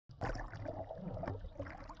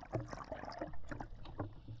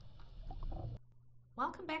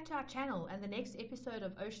welcome back to our channel and the next episode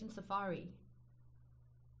of Ocean Safari.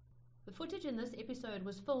 The footage in this episode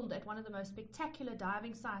was filmed at one of the most spectacular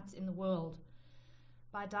diving sites in the world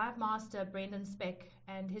by dive master Brendan Speck,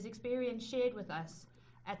 and his experience shared with us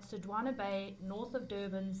at Sodwana Bay, north of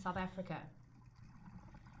Durban, South Africa.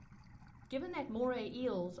 Given that Moray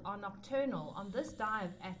eels are nocturnal, on this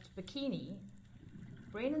dive at Bikini,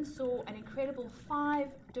 Brendan saw an incredible 5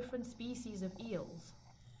 different species of eels.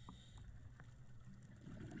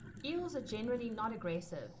 Eels are generally not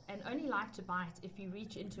aggressive and only like to bite if you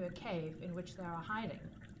reach into a cave in which they are hiding.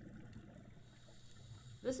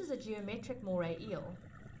 This is a geometric moray eel.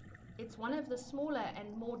 It's one of the smaller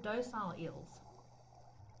and more docile eels.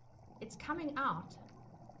 It's coming out,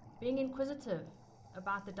 being inquisitive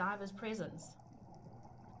about the diver's presence.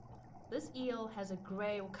 This eel has a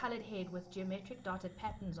grey or coloured head with geometric dotted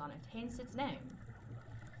patterns on it, hence its name.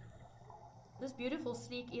 This beautiful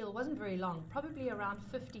sleek eel wasn't very long, probably around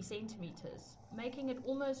 50 centimeters, making it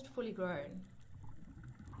almost fully grown.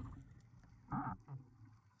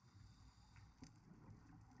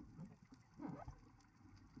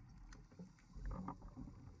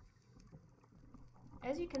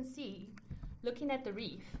 As you can see, looking at the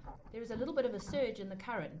reef, there is a little bit of a surge in the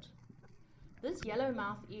current. This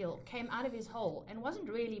yellow-mouthed eel came out of his hole and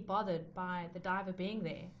wasn't really bothered by the diver being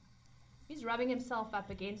there. He's rubbing himself up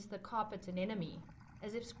against the carpet anemone,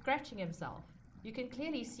 as if scratching himself. You can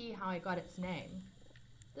clearly see how he got its name.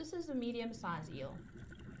 This is a medium-sized eel.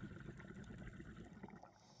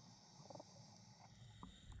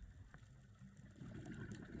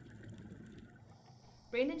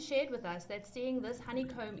 Brendan shared with us that seeing this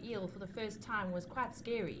honeycomb eel for the first time was quite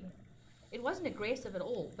scary. It wasn't aggressive at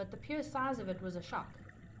all, but the pure size of it was a shock.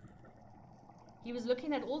 He was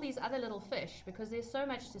looking at all these other little fish because there's so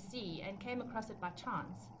much to see, and came across it by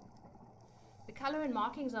chance. The colour and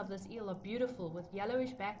markings of this eel are beautiful, with yellowish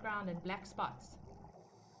background and black spots.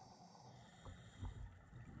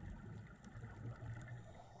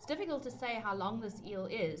 It's difficult to say how long this eel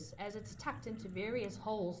is, as it's tucked into various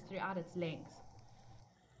holes throughout its length.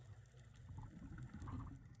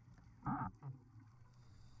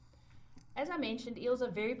 As I mentioned, eels are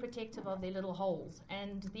very protective of their little holes,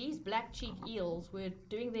 and these black-cheeked eels were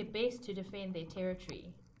doing their best to defend their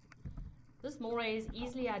territory. This moray is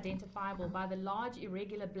easily identifiable by the large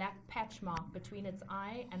irregular black patch mark between its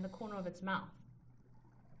eye and the corner of its mouth.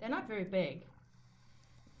 They're not very big.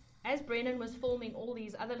 As Brendan was filming all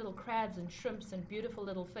these other little crabs and shrimps and beautiful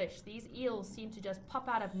little fish, these eels seem to just pop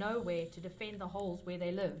out of nowhere to defend the holes where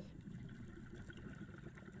they live.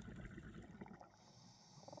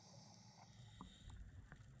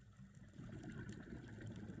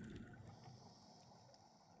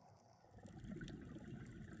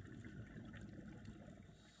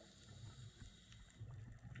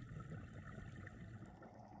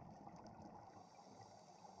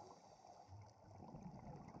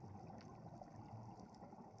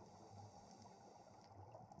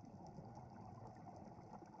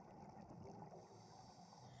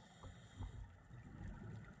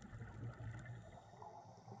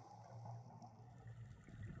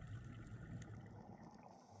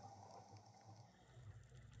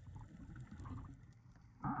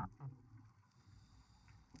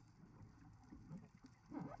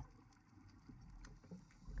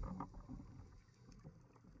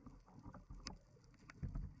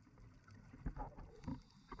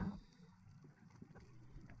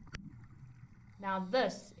 Now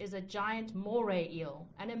this is a giant moray eel,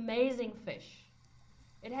 an amazing fish.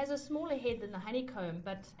 It has a smaller head than the honeycomb,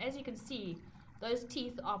 but as you can see, those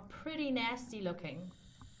teeth are pretty nasty looking.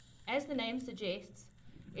 As the name suggests,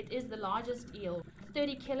 it is the largest eel,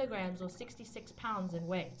 30 kilograms or 66 pounds in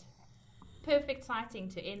weight. Perfect sighting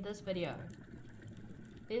to end this video.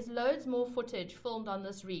 There's loads more footage filmed on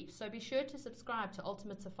this reef, so be sure to subscribe to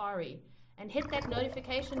Ultimate Safari and hit that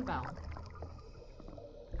notification bell.